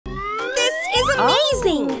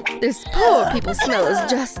amazing! This poor people smell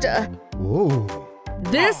is just, Whoa.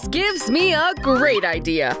 This gives me a great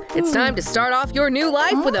idea. It's time to start off your new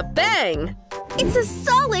life with a bang. It's a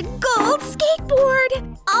solid gold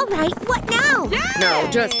skateboard! All right, what now? Now,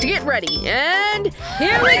 just get ready, and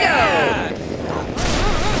here we go!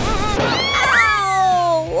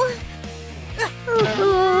 Ow!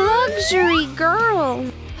 Luxury girl.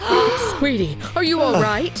 Sweetie, are you all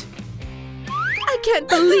right? I can't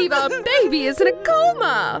believe our baby is in a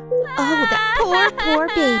coma! Oh, that poor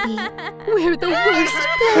baby. We're the worst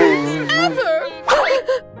parents ever!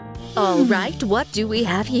 All right, what do we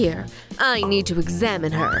have here? I need to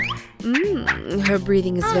examine her. Her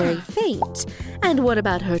breathing is very faint. And what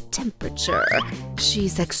about her temperature?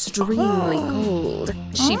 She's extremely cold.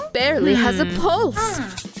 She barely has a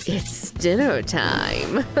pulse. It's dinner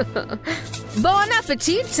time. Bon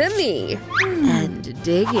appetit to me. And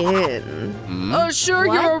dig in. Sure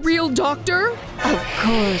you're a real doctor? Of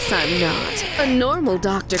course I'm not. A normal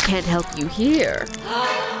doctor can't help you here.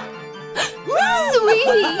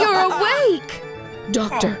 Sweetie, you're awake!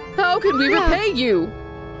 Doctor, how can we repay you?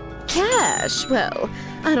 Cash? Well,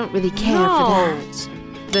 I don't really care for that.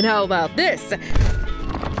 Then how about this?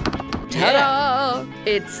 Ta-da!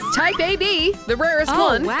 It's type AB, the rarest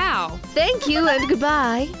one. Wow. Thank you and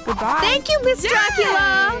goodbye. Goodbye. Thank you, Miss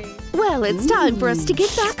Dracula! Well, it's time for us to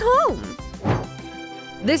get back home.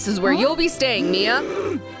 This is where you'll be staying, Mia.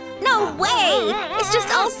 No way! It's just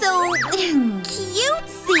all so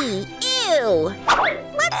cutesy. Ew!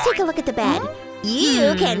 Let's take a look at the bed.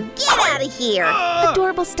 You can get out of here!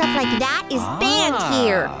 Adorable stuff like that is banned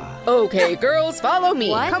here. Okay, girls, follow me.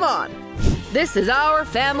 What? Come on. This is our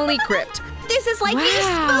family crypt. This is like the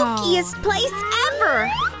spookiest place ever.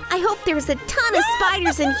 I hope there's a ton of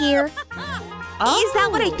spiders in here. Is that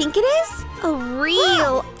what I think it is? A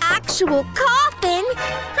real, actual coffin?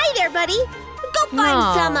 Hi there, buddy. Go find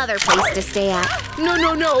some other place to stay at. No,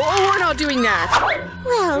 we're not doing that.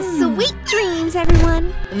 Well, sweet dreams,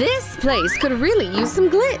 everyone. This place could really use some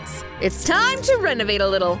glitz. It's time to renovate a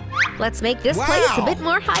little. Let's make this place a bit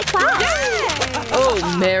more high class.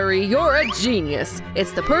 Oh, Mary, you're a genius.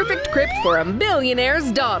 It's the perfect crypt for a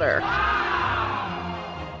millionaire's daughter.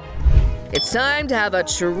 It's time to have a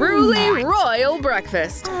truly royal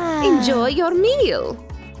breakfast. Enjoy your meal.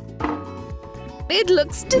 It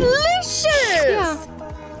looks delicious!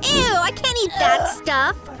 Ew, I can't eat that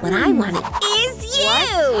stuff. What I want is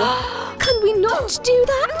you. Can we not do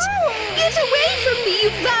that? Get away from me, you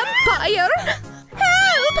vampire!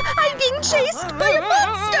 Help! I'm being chased by a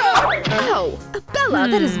monster! Ow! Bella,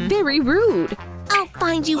 that is very rude. I'll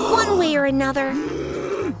find you one way or another.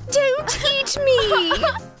 Don't eat me!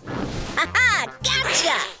 Haha,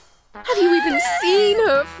 gotcha! Have you even seen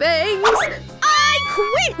her fangs? I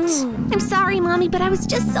quit! I'm sorry, Mommy, but I was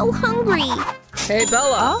just so hungry. Hey,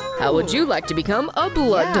 Bella, how would you like to become a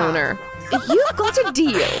blood donor? You've got a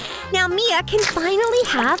deal. Now Mia can finally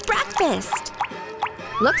have breakfast.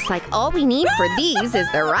 Looks like all we need for these is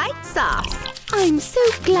the right sauce. I'm so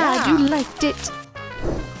glad you liked it.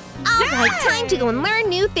 All right, time to go and learn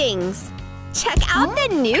new things. Check out the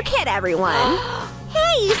new kit, everyone.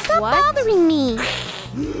 Hey, stop bothering me.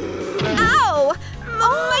 Ow!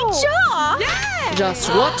 My jaw! Just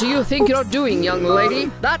what do you think you're doing, young lady?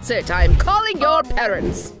 That's it, I'm calling your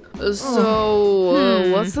parents.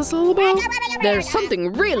 So, what's this all about? There's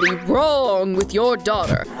something really wrong with your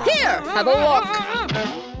daughter. Here, have a look.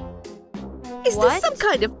 Is this some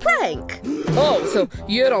kind of prank? Oh, so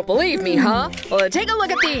you don't believe me, huh? Well, then take a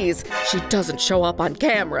look at these. She doesn't show up on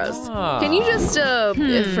cameras. Can you just,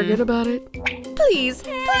 forget about it? Please,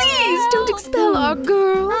 don't expel our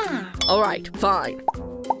girl. All right, fine.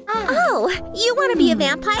 Oh, you want to be a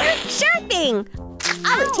vampire? Sure thing.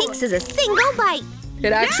 All it takes is a single bite.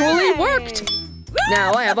 It actually worked.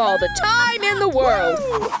 Now I have all the time in the world.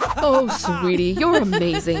 Oh, sweetie, you're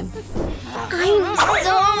amazing. I'm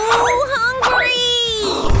so hungry.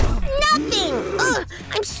 Nothing. Ugh,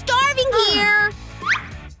 I'm starving here.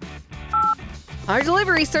 Our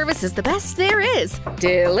delivery service is the best there is.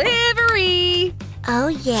 Delivery! Oh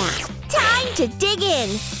yeah, time to dig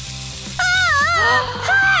in.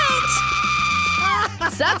 Hot!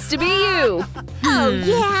 Sucks to be you. Oh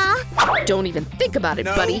yeah? Don't even think about it,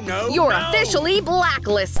 buddy. You're officially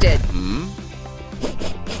blacklisted.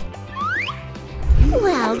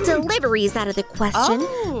 Well, delivery's out of the question,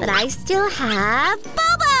 but I still have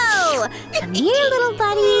Bobo! Come here, little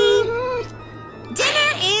buddy.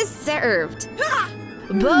 Dinner is served.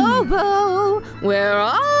 Bobo, where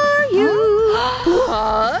are you?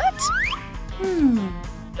 What?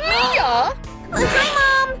 Mia? Hi,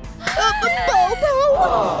 Mom.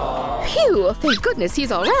 Bobo? Phew, thank goodness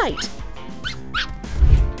he's all right.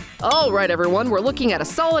 All right, everyone, we're looking at a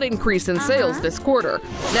solid increase in sales this quarter.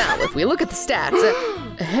 Now, if we look at the stats…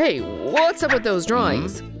 hey, what's up with those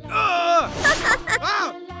drawings?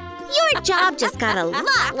 Your job just got a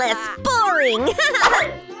lot less boring.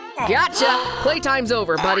 Gotcha! Playtime's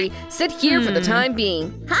over, buddy. Sit here for the time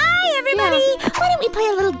being. Hi, everybody. Why don't we play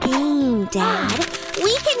a little game, Dad?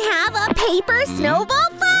 We can have a paper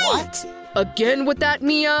snowball fight. Again with that,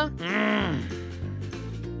 Mia?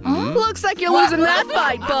 Looks like you're losing that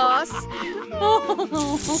fight, boss.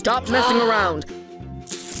 Stop messing around.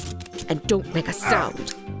 And don't make a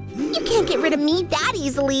sound. You can't get rid of me that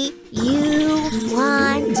easily. You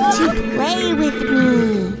want to play with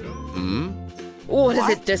me. What is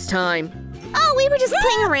it this time? Oh, we were just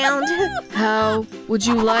playing around. How would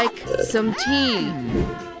you like some tea?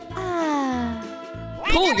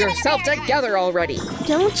 Pull yourself together already.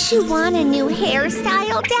 Don't you want a new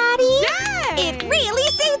hairstyle, Daddy? It really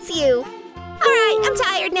suits you. All right, I'm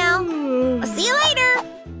tired now. I'll see you later.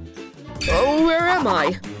 Oh, where am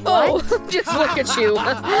I? Oh, just look at you.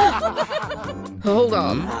 Hold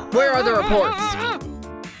on. Where are the reports?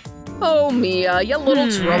 Oh, Mia, you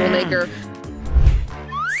little troublemaker.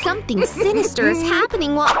 Something sinister is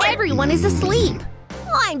happening while everyone is asleep.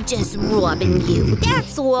 I'm just rubbing you,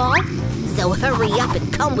 that's all. So hurry up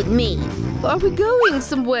and come with me. Are we going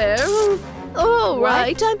somewhere? All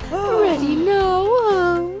right, I'm ready now.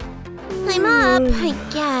 I'm up, I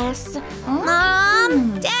guess.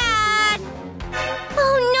 Mom? Dad?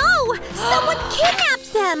 Oh no! Someone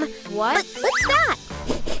kidnapped them! What? What's that?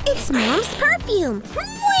 It's Mom's perfume.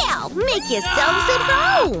 Well, make yourselves at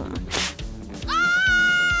home.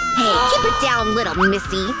 Hey, keep it down, little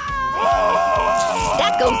missy.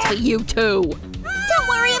 That goes for you, too. Don't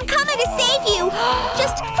worry, I'm coming to save you.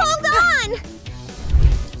 Just hold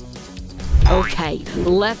on. Okay,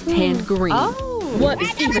 left hand green. What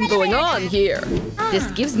is even going on here? This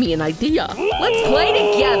gives me an idea. Let's play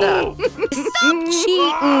together. Stop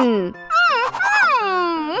cheating.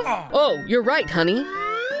 Oh, you're right, honey.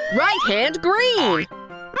 Right hand green.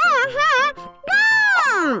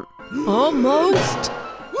 Almost.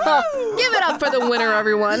 Give it up for the winner,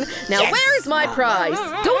 everyone. Now, where's my prize?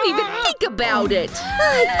 Don't even think about it.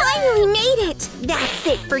 I finally made it. That's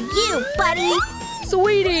it for you, buddy.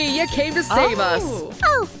 Sweetie, you came to save us.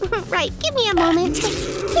 Oh, right. Give me a moment.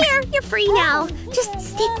 Here, you're free now. Just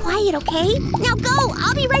stay quiet, okay? Now go.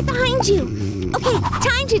 I'll be right behind you. Okay,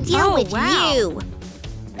 time to deal with you.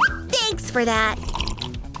 Thanks for that.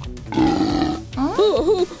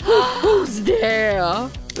 Who's there?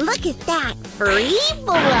 Look at that. Free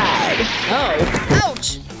blood. Oh,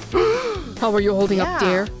 ouch. How are you holding up,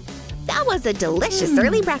 dear? That was a delicious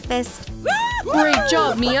early breakfast. Great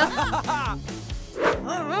job, Mia.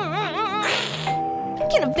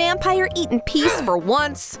 Can a vampire eat in peace for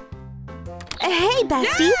once? Hey,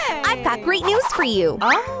 bestie. I've got great news for you.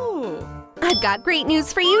 I've got great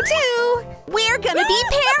news for you, too. We're gonna be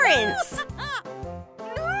parents.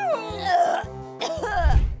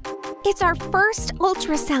 It's our first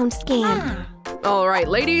ultrasound scan. All right,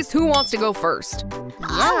 ladies, who wants to go first?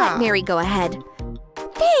 I'll let Mary go ahead.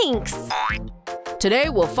 Thanks. Today,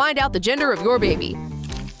 we'll find out the gender of your baby.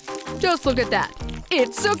 Just look at that.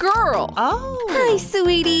 It's a girl. Hi,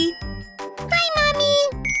 sweetie. Hi,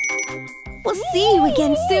 Mommy. We'll see you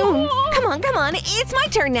again soon. Come on, come on. It's my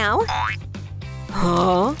turn now.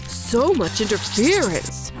 Huh? So much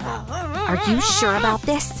interference. Are you sure about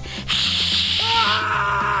this?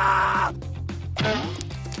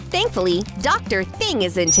 Thankfully, Dr. Thing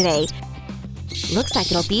is in today. Looks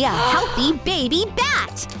like it'll be a healthy baby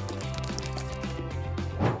bat.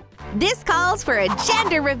 This calls for a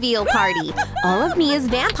gender reveal party. All of Mia's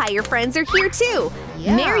vampire friends are here too.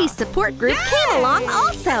 Mary's support group came along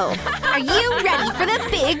also. Are you ready for the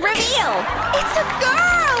big reveal? It's a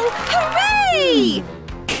girl! Hooray!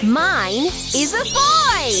 Mine is a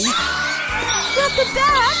boy! Not the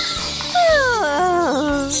bats!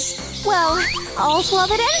 Well, all's well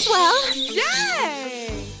that ends well.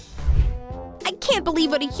 Yay! I can't believe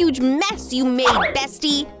what a huge mess you made,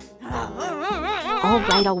 bestie. All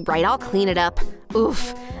right, I'll clean it up.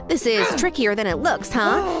 Oof, this is trickier than it looks,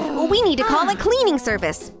 huh? We need to call a cleaning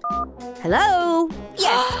service. Hello?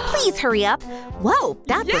 Yes, please hurry up. Whoa,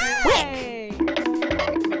 that was quick.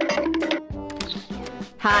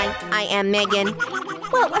 Hi, I am Megan.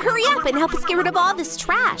 Well, hurry up and help us get rid of all this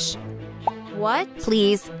trash. What?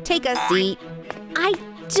 Please, take a seat. I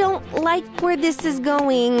don't like where this is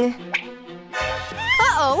going.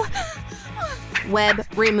 Uh-oh. Web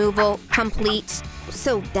removal complete.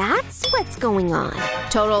 So that's what's going on.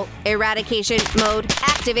 Total eradication mode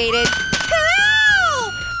activated.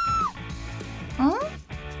 Help!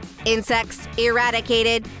 Insects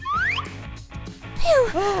eradicated. Phew.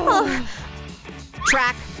 Oh.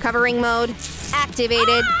 Track covering mode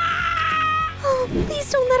activated. Oh, please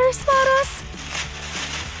don't let her spot us.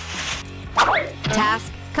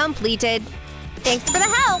 Task completed. Thanks for the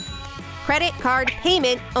help. Credit card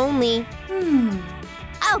payment only.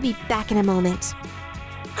 I'll be back in a moment.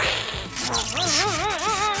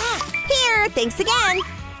 Here, thanks again.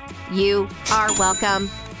 You are welcome.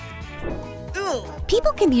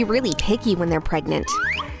 People can be really picky when they're pregnant.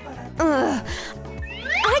 Ugh.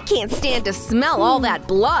 I can't stand to smell all that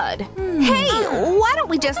blood. Hey, why don't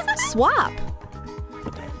we just swap?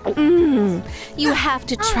 You have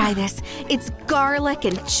to try this. It's garlic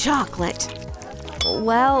and chocolate.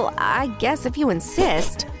 Well, I guess if you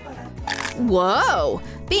insist. Whoa!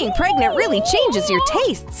 Being pregnant really changes your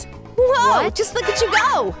tastes. Whoa! What? Just look at you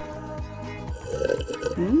go!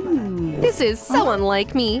 This is so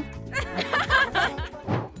unlike me.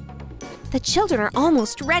 The children are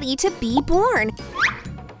almost ready to be born.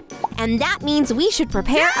 And that means we should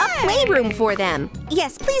prepare a playroom for them.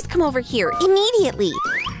 Yes, please come over here immediately.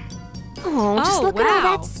 Oh, just look at all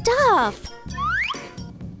that stuff.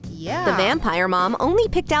 Yeah. The vampire mom only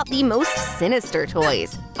picked out the most sinister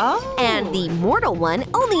toys. Oh. And the mortal one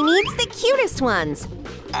only needs the cutest ones.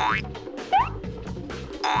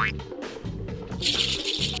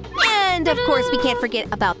 And of course, we can't forget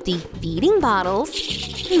about the feeding bottles.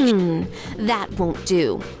 That won't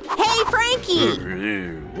do. Hey, Frankie!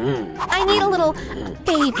 I need a little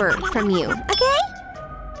favor from you, okay?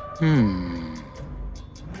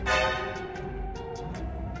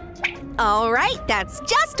 All right, that's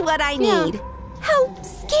just what I need. How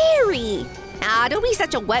scary! Ah, don't be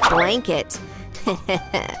such a wet blanket.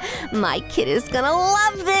 My kid is gonna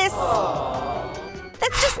love this.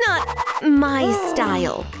 That's just not my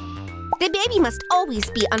style. The baby must always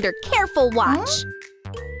be under careful watch.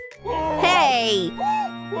 Hey!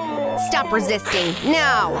 Stop resisting,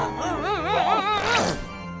 now!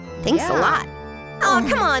 Thanks a lot. Oh,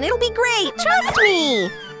 come on, it'll be great, trust me!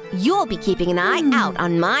 You'll be keeping an eye out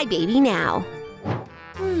on my baby now.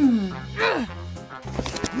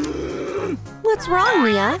 What's wrong,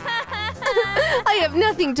 Mia? I have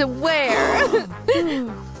nothing to wear.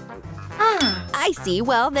 I see.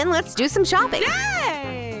 Well, then let's do some shopping.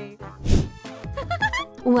 Yay!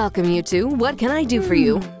 Welcome, you two. What can I do for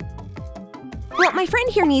you? Well, my friend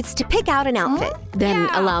here needs to pick out an outfit. Then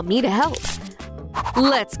allow me to help.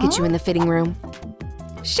 Let's get you in the fitting room.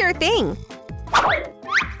 Sure thing.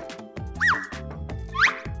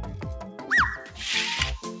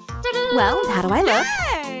 Well, how do I look?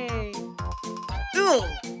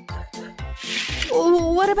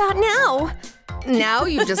 What about now? Now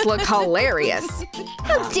you just look hilarious.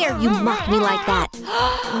 How dare you mock me like that?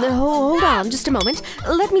 No, hold on just a moment.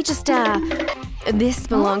 Let me just, This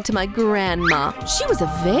belonged to my grandma. She was a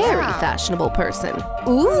very fashionable person.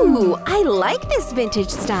 Ooh, I like this vintage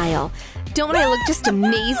style. Don't I look just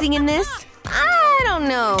amazing in this? I don't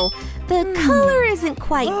know. The color isn't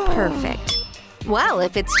quite perfect. Well,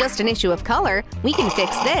 if it's just an issue of color, we can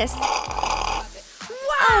fix this.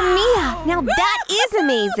 Oh, Mia! Now that is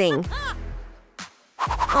amazing!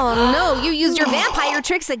 Oh no, you used your vampire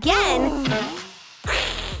tricks again!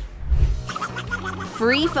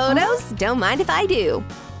 Free photos? Don't mind if I do.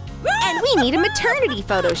 And we need a maternity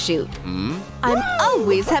photo shoot. I'm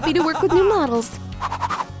always happy to work with new models.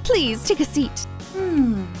 Please, take a seat.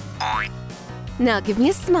 Now give me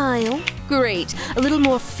a smile. Great. A little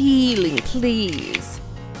more feeling, please.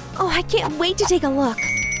 Oh, I can't wait to take a look.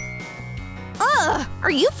 Ugh!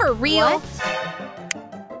 Are you for real? What?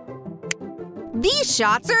 These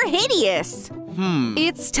shots are hideous!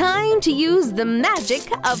 It's time to use the magic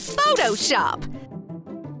of Photoshop!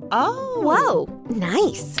 Oh! Whoa!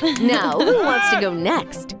 Nice! Now, who wants to go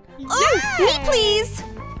next? Oh! Me, please!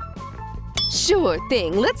 Sure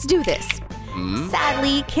thing, let's do this.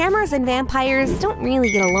 Sadly, cameras and vampires don't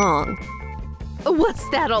really get along. What's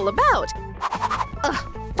that all about?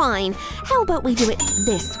 Ugh, fine. How about we do it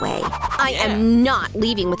this way? I am not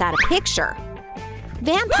leaving without a picture.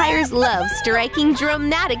 Vampires love striking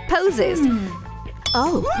dramatic poses.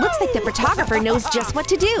 Oh, looks like the photographer knows just what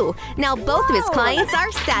to do. Now both of his clients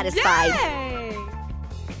are satisfied. Yay!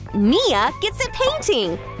 Mia gets a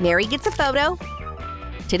painting. Mary gets a photo.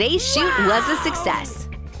 Today's shoot was a success.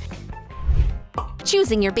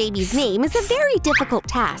 Choosing your baby's name is a very difficult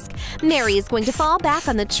task. Mary is going to fall back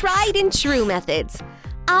on the tried and true methods.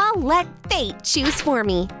 I'll let fate choose for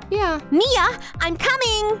me. Yeah. Mia, I'm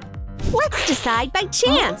coming! Let's decide by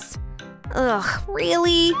chance. Ugh,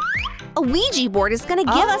 really? A Ouija board is gonna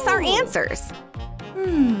give us our answers.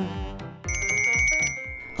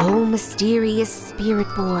 Oh, mysterious spirit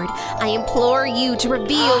board, I implore you to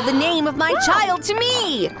reveal the name of my child to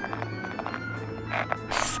me!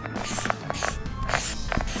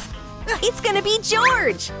 It's gonna be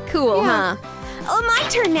George! Cool, huh? Oh, my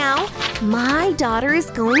turn now. My daughter is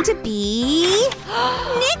going to be…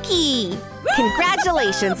 Nikki!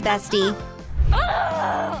 Congratulations, bestie.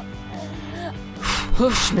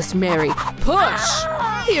 Push, Miss Mary, push!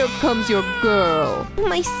 Here comes your girl.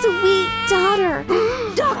 My sweet daughter.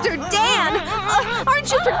 Dr. Dan!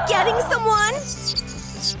 Aren't you forgetting someone?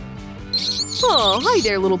 Oh, hi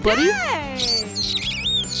there, little buddy.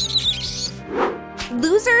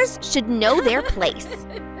 Losers should know their place.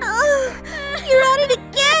 You're at it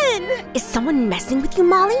again! Is someone messing with you,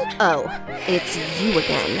 Molly? Oh, it's you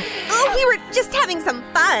again. Oh, we were just having some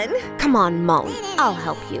fun. Come on, Molly, I'll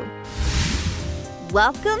help you.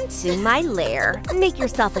 Welcome to my lair. Make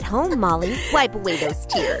yourself at home, Molly. Wipe away those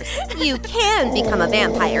tears. You can become a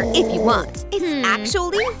vampire if you want. It's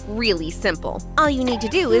actually really simple. All you need to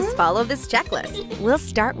do is follow this checklist. We'll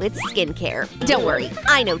start with skincare. Don't worry,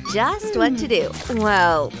 I know just what to do.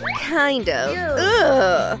 Well, kind of.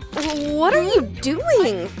 Ugh. What are you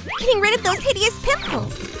doing? Getting rid of those hideous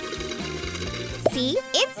pimples. See?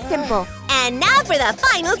 It's simple. And now for the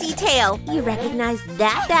final detail. You recognize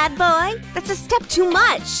that bad boy? That's a step too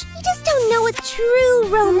much. You just don't know what true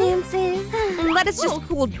romance is. Let us just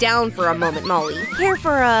cool down for a moment, Molly. Care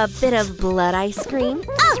for a bit of blood ice cream?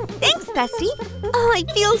 Oh, thanks, bestie. Oh, I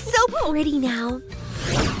feel so pretty now.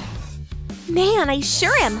 Man, I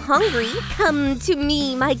sure am hungry. Come to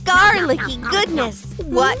me, my garlicky goodness.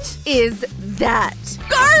 What is that?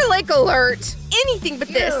 Garlic alert! Anything but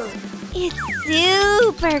this. It's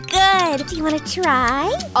super good. Do you want to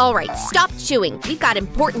try? All right, stop chewing. We've got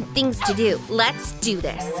important things to do. Let's do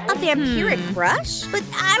this. A vampiric brush? But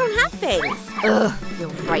I don't have fangs. Ugh, you're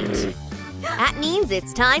right. That means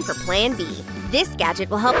it's time for Plan B. This gadget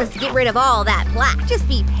will help us get rid of all that plaque. Just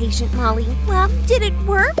be patient, Molly. Well, did it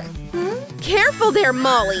work? Careful there,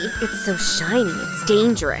 Molly. It's so shiny, it's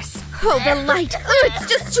dangerous. Oh, the light. Oh, it's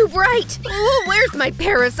just too bright. Oh, where's my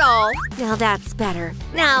parasol? Now that's better.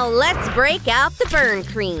 Now let's break out the burn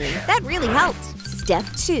cream. That really helped. Step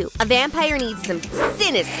 2. A vampire needs some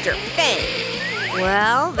sinister fangs.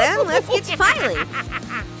 Well, then let's get to filing.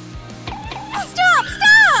 Stop!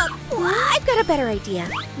 Stop! I've got a better idea.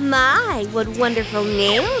 My, what wonderful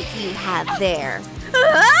nails you have there.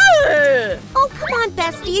 Oh, come on,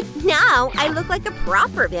 bestie. Now I look like a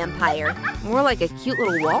proper vampire. More like a cute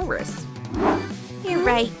little walrus. You're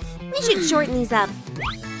right. We should shorten these up.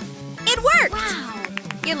 It worked! Wow.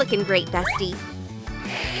 You're looking great, bestie.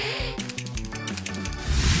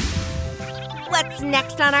 What's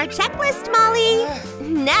next on our checklist, Molly?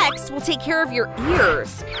 Next, we'll take care of your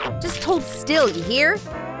ears. Just hold still, you hear?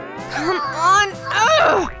 Come on!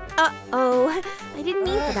 Ugh! Uh-oh. I didn't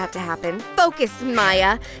mean for that to happen. Focus,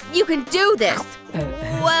 Maya. You can do this.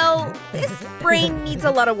 Well, this brain needs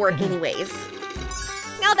a lot of work anyways.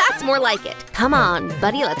 Now that's more like it. Come on,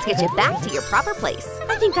 buddy, let's get you back to your proper place.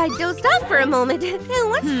 I think I dozed off for a moment.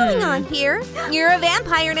 What's going on here? You're a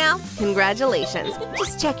vampire now. Congratulations.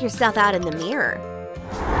 Just check yourself out in the mirror.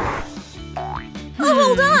 Oh,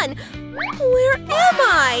 hold on! Where am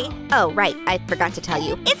I? Oh, right, I forgot to tell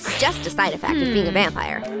you. It's just a side effect of being a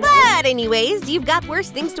vampire. But anyways, you've got worse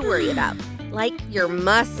things to worry about. Like your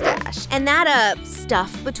mustache and that,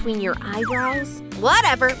 stuff between your eyebrows.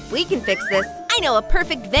 Whatever, we can fix this. I know a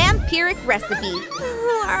perfect vampiric recipe.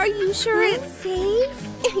 Are you sure it's safe?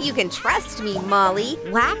 You can trust me, Molly.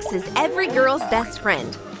 Wax is every girl's best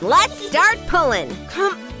friend. Let's start pulling.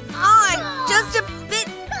 Come on, just a bit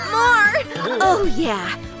more. Oh,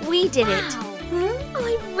 yeah. We did it. Oh,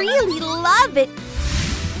 I really love it.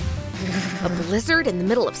 A blizzard in the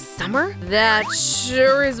middle of summer? That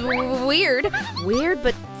sure is weird. Weird,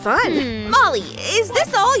 but fun. Molly, is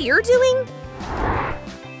this all you're doing?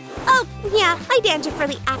 Oh, yeah, I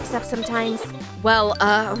dangerously act up sometimes. Well,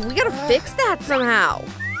 we gotta fix that somehow.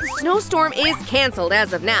 The snowstorm is canceled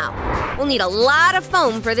as of now. We'll need a lot of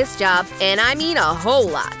foam for this job, and I mean a whole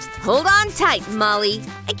lot. Hold on tight, Molly.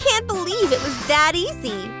 I can't believe it was that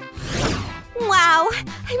easy. Wow,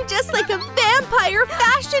 I'm just like a vampire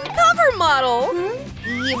fashion cover model.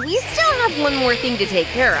 Yeah, we still have one more thing to take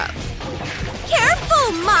care of.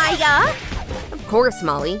 Careful, Maya! Of course,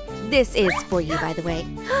 Molly. This is for you, by the way.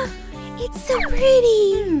 It's so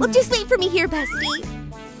pretty. Well, just wait for me here, bestie.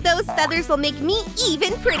 Those feathers will make me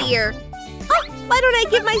even prettier. Oh, why don't I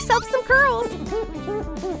give myself some curls?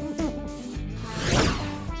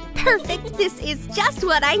 Perfect. This is just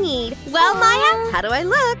what I need. Well, Maya, how do I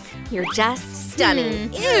look? You're just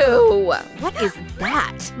stunning. Ew! What is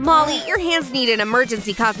that? Molly, your hands need an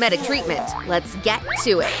emergency cosmetic treatment. Let's get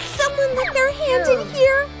to it. Someone left their hand in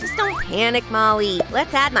here. Just don't panic, Molly.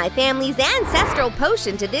 Let's add my family's ancestral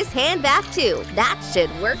potion to this hand bath, too. That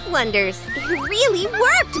should work wonders. It really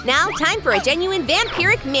worked. Now, time for a genuine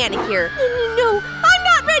vampiric manicure. No, I'm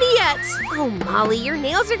not ready yet. Oh, Molly, your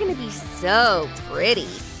nails are gonna be so pretty.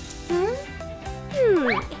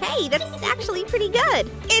 Hey, that's actually pretty good.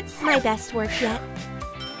 It's my best work yet.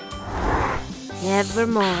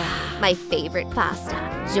 Nevermore. My favorite pasta.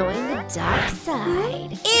 Join the dark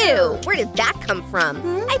side. Ew! Where did that come from?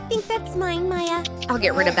 I think that's mine, Maya. I'll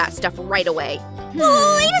get rid of that stuff right away.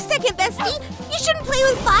 Oh, wait a second, bestie. You shouldn't play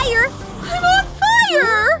with fire. I'm on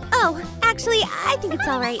fire! Oh, actually, I think it's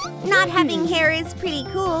all right. Not having hair is pretty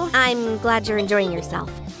cool. I'm glad you're enjoying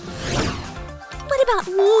yourself. What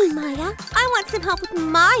about me, Maya? I want some help with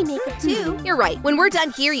my makeup, too. You're right. When we're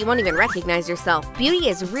done here, you won't even recognize yourself. Beauty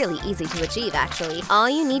is really easy to achieve, actually. All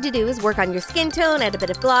you need to do is work on your skin tone, add a bit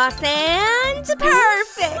of gloss, and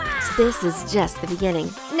perfect! This is just the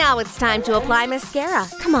beginning. Now it's time to apply mascara.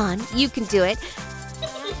 Come on, you can do it.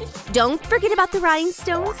 Don't forget about the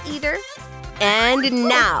rhinestones, either. And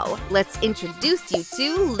now, let's introduce you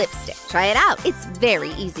to lipstick. Try it out. It's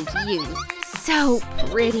very easy to use. So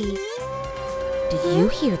pretty. Did you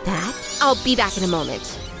hear that? I'll be back in a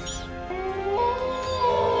moment.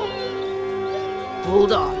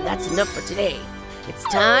 Hold on, that's enough for today. It's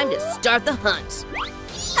time to start the hunt.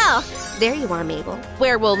 Oh, there you are, Mabel.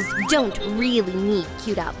 Werewolves don't really need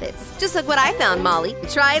cute outfits. Just like what I found, Molly.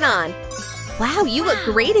 Try it on. Wow, you look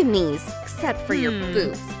great in these, except for your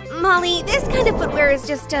boots. Molly, this kind of footwear is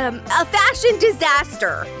just a fashion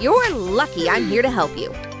disaster. You're lucky I'm here to help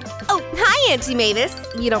you. Oh, hi, Auntie Mavis.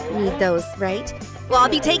 You don't need those, right? Well, I'll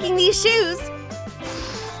be taking these shoes.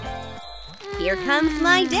 Here comes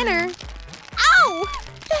my dinner. Ow!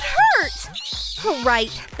 That hurt! All right,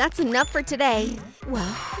 that's enough for today.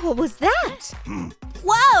 Well, what was that?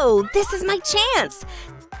 Whoa, this is my chance.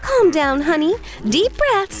 Calm down, honey. Deep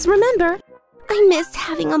breaths, remember. I miss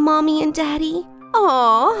having a mommy and daddy.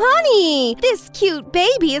 Aw, honey, this cute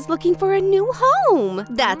baby is looking for a new home.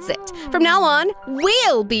 That's it. From now on,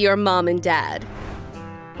 we'll be your mom and dad.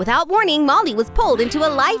 Without warning, Molly was pulled into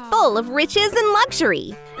a life full of riches and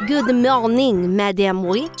luxury. Good morning, Madame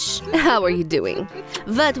Witch. How are you doing?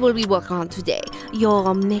 What will we work on today?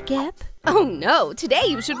 Your makeup? Oh no, today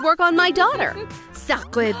you should work on my daughter.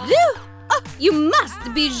 Sacre bleu! Oh, you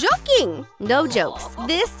must be joking! No jokes.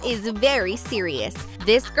 This is very serious.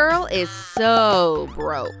 This girl is so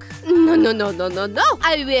broke. No.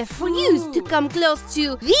 I refuse to come close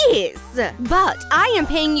to this. But I am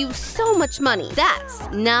paying you so much money. That's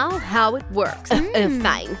now how it works.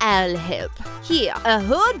 Fine, I'll help. Here, a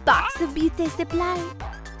whole box of beauty supply.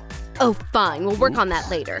 Oh, fine. We'll work on that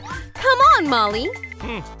later. Come on, Molly.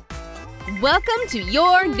 Welcome to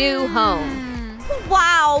your new home.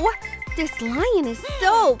 Wow! This lion is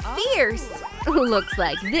so fierce. Looks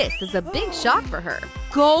like this is a big shock for her.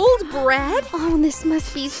 Gold bread? Oh, this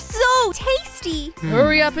must be so tasty.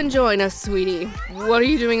 Hurry up and join us, sweetie. What are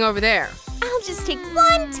you doing over there? I'll just take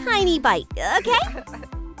one tiny bite, okay?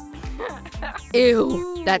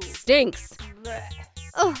 Ew, that stinks.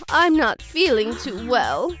 Oh, I'm not feeling too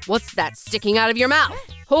well. What's that sticking out of your mouth?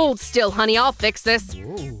 Hold still, honey, I'll fix this.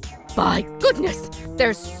 My goodness,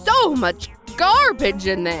 there's so much garbage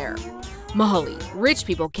in there. Molly, rich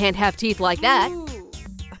people can't have teeth like that.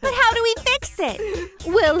 But how do we fix it?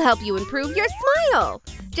 We'll help you improve your smile.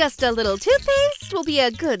 Just a little toothpaste will be a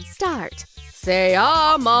good start. Say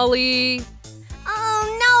ah, Molly.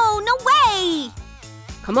 Oh, no way.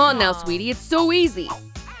 Come on now, sweetie, it's so easy.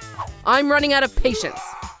 I'm running out of patience.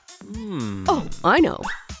 Oh, I know.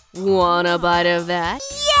 Want a bite of that?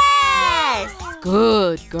 Yes!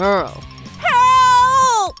 Good girl.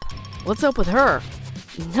 Help! What's up with her?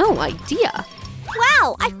 No idea.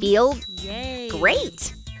 Wow, I feel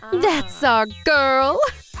great. That's our girl.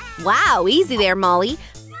 Wow, easy there, Molly.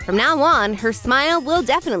 From now on, her smile will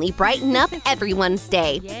definitely brighten up everyone's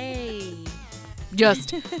day.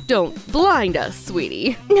 Just don't blind us,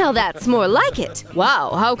 sweetie. Now that's more like it.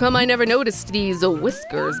 Wow, how come I never noticed these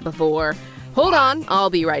whiskers before? Hold on, I'll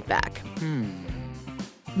be right back.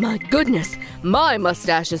 My goodness, my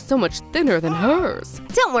mustache is so much thinner than hers.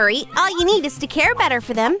 Don't worry, all you need is to care better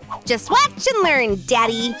for them. Just watch and learn,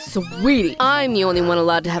 Daddy. Sweetie, I'm the only one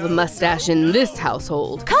allowed to have a mustache in this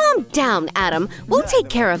household. Calm down, Adam. We'll take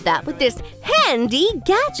care of that with this handy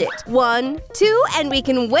gadget. 1, 2, and we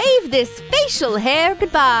can wave this facial hair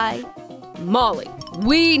goodbye. Molly,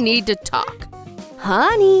 we need to talk.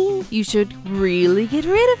 Honey, you should really get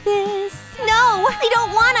rid of this. No, I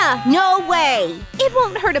don't wanna. No way. It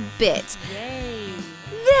won't hurt a bit.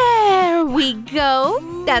 There we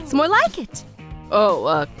go. That's more like it.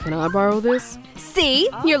 Oh, can I borrow this? See?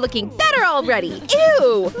 You're looking better already.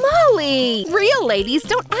 Ew! Molly! Real ladies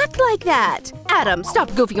don't act like that. Adam,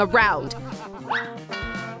 stop goofing around.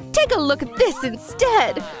 Take a look at this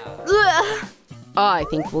instead. Ugh. I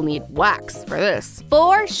think we'll need wax for this.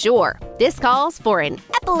 For sure. This calls for an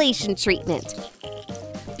epilation treatment.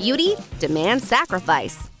 Beauty demands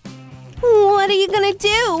sacrifice. What are you gonna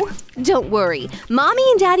do? Don't worry. Mommy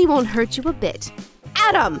and Daddy won't hurt you a bit.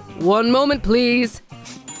 Adam! 1 moment, please.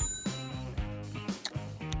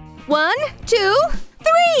 1, 2,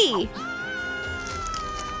 3!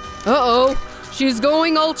 Uh-oh. She's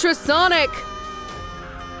going ultrasonic.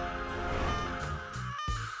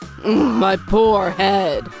 My poor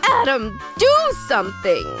head. Adam, do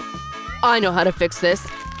something. I know how to fix this.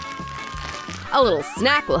 A little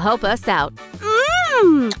snack will help us out.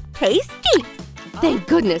 Mmm, tasty. Thank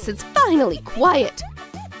goodness it's finally quiet.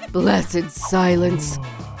 Blessed silence.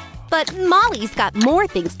 But Molly's got more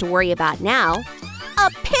things to worry about now.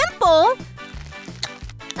 A pimple?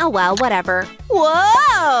 Oh well, whatever.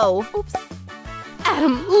 Whoa! Oops.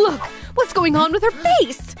 Adam, look! What's going on with her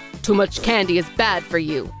face? Too much candy is bad for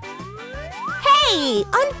you. Hey,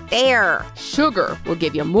 unfair. Sugar will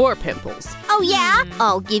give you more pimples. Oh yeah?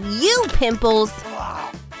 I'll give you pimples.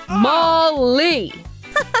 Molly!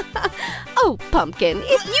 Oh, Pumpkin,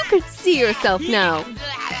 if you could see yourself now.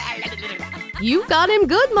 You got him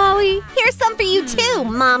good, Molly. Here's some for you too,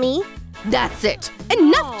 Mommy. That's it.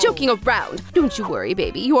 Enough joking around. Don't you worry,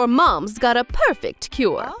 baby. Your mom's got a perfect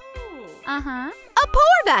cure. Uh-huh. A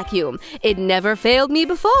pore vacuum. It never failed me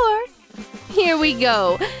before. Here we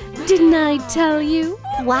go. Didn't I tell you?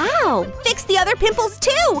 Wow. Fix the other pimples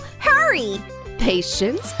too. Hurry.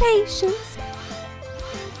 Patience, patience.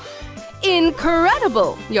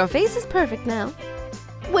 Incredible. Your face is perfect now.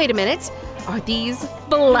 Wait a minute. Are these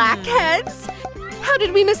blackheads? How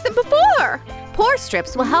did we miss them before? Pore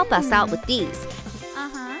strips will help us out with these.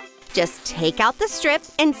 Uh-huh. Just take out the strip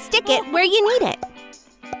and stick it where you need it.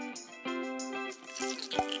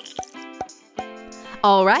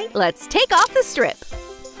 All right, let's take off the strip.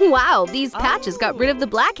 Wow, these patches got rid of the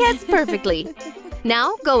blackheads perfectly.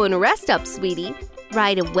 Now go and rest up, sweetie.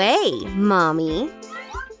 Right away, Mommy.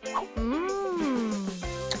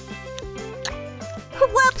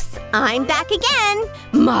 Whoops, I'm back again.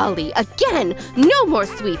 Molly, again, no more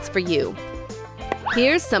sweets for you.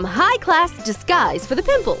 Here's some high-class disguise for the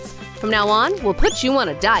pimples. From now on, we'll put you on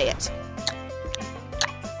a diet.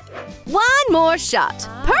 1 more shot.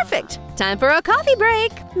 Perfect. Time for a coffee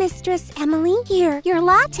break. Mistress Emily, here, your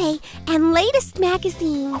latte and latest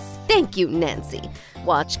magazines. Thank you, Nancy.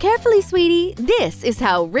 Watch carefully, sweetie. This is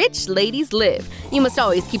how rich ladies live. You must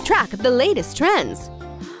always keep track of the latest trends.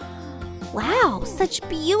 Wow, such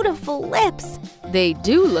beautiful lips. They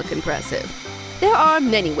do look impressive. There are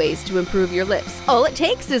many ways to improve your lips. All it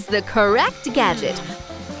takes is the correct gadget.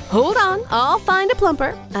 Hold on, I'll find a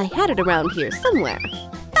plumper. I had it around here somewhere.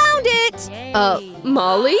 Found it!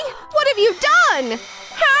 Molly? What have you done?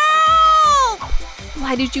 Help!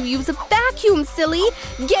 Why did you use a vacuum, silly?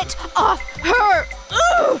 Get off her!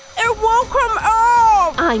 Ugh! It won't come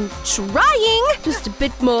off! I'm trying! Just a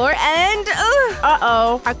bit more and…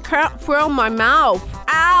 Uh-oh, I can't feel my mouth.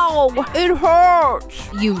 Ow! It hurts!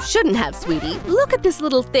 You shouldn't have, sweetie. Look at this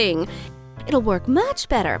little thing. It'll work much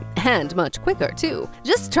better and much quicker, too.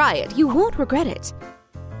 Just try it. You won't regret it.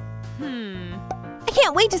 I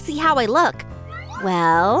can't wait to see how I look.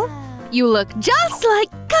 Well… You look just like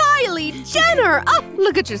Kylie Jenner! Oh,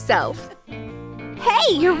 look at yourself.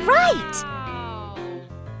 Hey, you're right!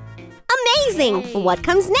 Amazing! What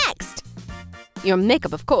comes next? Your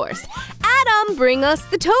makeup, of course. Adam, bring us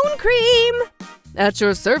the tone cream! At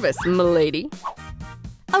your service, m'lady.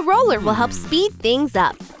 A roller will help speed things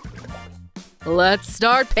up. Let's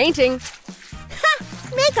start painting. Ha!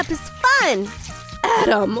 Makeup is fun!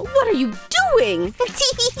 Adam, what are you doing?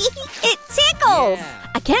 It tickles!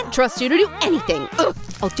 I can't trust you to do anything. Ugh,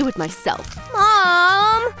 I'll do it myself.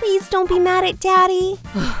 Mom, please don't be mad at Daddy.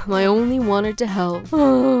 I only wanted to help.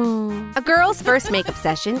 A girl's first makeup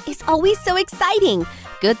session is always so exciting.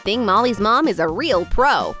 Good thing Molly's mom is a real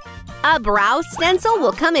pro. A brow stencil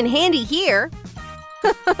will come in handy here.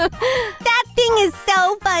 That thing is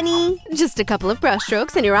so funny. Just a couple of brush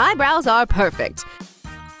strokes and your eyebrows are perfect.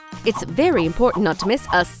 It's very important not to miss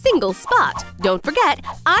a single spot. Don't forget,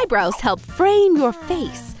 eyebrows help frame your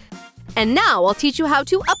face. And now I'll teach you how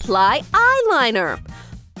to apply eyeliner.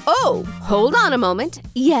 Oh, hold on a moment.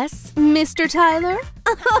 Yes, Mr. Tyler?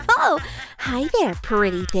 Oh, Hi there,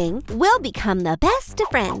 pretty thing. We'll become the best of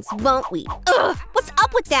friends, won't we? Ugh, what's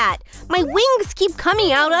up with that? My wings keep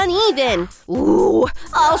coming out uneven. Ooh,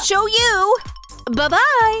 I'll show you.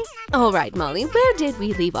 Bye-bye. All right, Molly, where did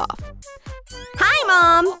we leave off?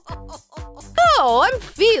 Hi, Mom. Oh, I'm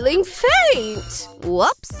feeling faint.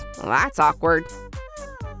 Whoops, that's awkward.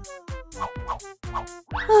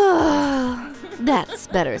 That's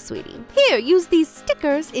better, sweetie. Here, use these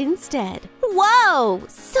stickers instead. Whoa,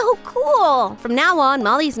 so cool. From now on,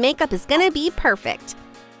 Molly's makeup is gonna be perfect.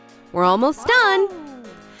 We're almost done.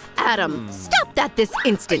 Adam, stop that this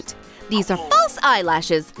instant. These are false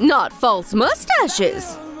eyelashes, not false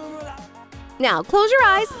mustaches. Now, close your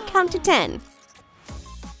eyes, count to 10.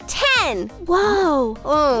 10! Whoa!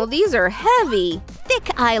 Oh, these are heavy. Thick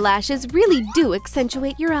eyelashes really do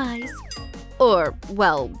accentuate your eyes. Or,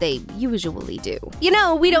 well, they usually do. You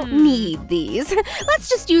know, we don't need these. Let's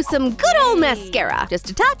just use some good old mascara.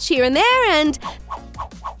 Just a touch here and there and…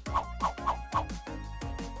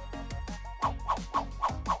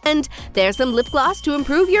 And there's some lip gloss to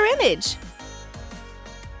improve your image.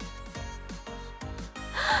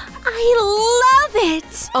 I love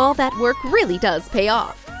it! All that work really does pay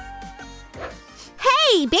off.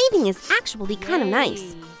 Hey, bathing is actually kind of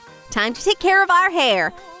nice. Time to take care of our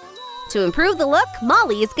hair. To improve the look,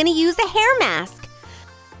 Molly is going to use a hair mask.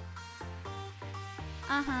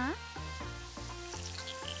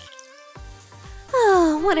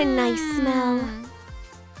 Oh, what a nice smell.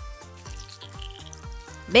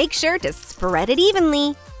 Make sure to spread it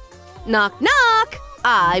evenly. Knock, knock!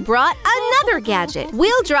 I brought another gadget.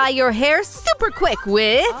 We'll dry your hair super quick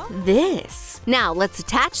with this. Now let's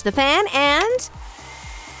attach the fan and…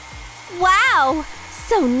 Wow!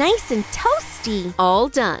 So nice and toasty. All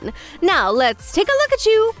done. Now let's take a look at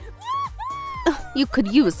you. You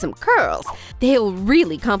could use some curls. They'll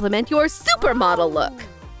really complement your supermodel look.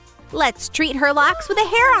 Let's treat her locks with a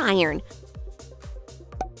hair iron.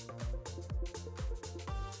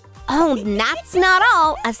 Oh, that's not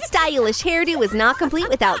all. A stylish hairdo is not complete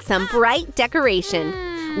without some bright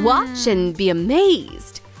decoration. Watch and be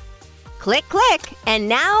amazed. Click, click, and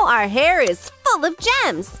now our hair is full of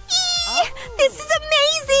gems. This is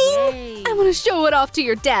amazing! I want to show it off to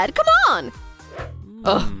your dad. Come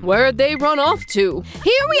on! Where'd they run off to?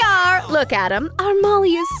 Here we are! Look, Adam, our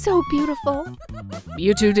Molly is so beautiful.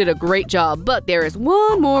 You two did a great job, but there is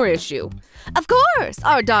one more issue. Of course,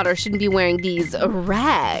 our daughter shouldn't be wearing these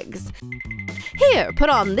rags. Here, put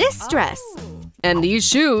on this dress. And these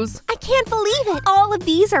shoes. I can't believe it! All of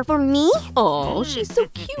these are for me? Oh, she's so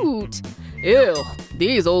cute. Ew,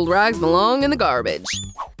 these old rags belong in the garbage.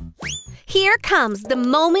 Here comes the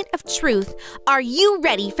moment of truth. Are you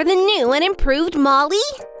ready for the new and improved Molly?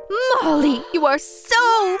 Molly, you are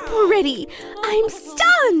so pretty. I'm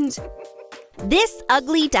stunned. This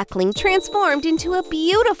ugly duckling transformed into a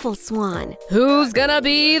beautiful swan. Who's gonna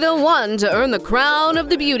be the one to earn the crown of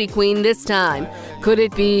the beauty queen this time? Could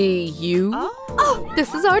it be you? Oh,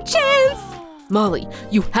 this is our chance. Molly,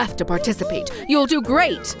 you have to participate. You'll do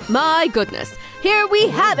great. My goodness. Here we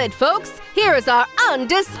have it, folks. Here is our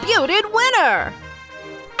undisputed winner.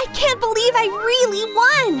 I can't believe I really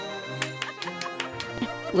won.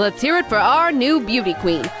 Let's hear it for our new beauty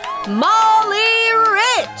queen, Molly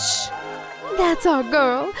Rich. That's our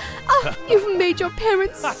girl. Oh, you've made your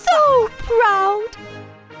parents so proud.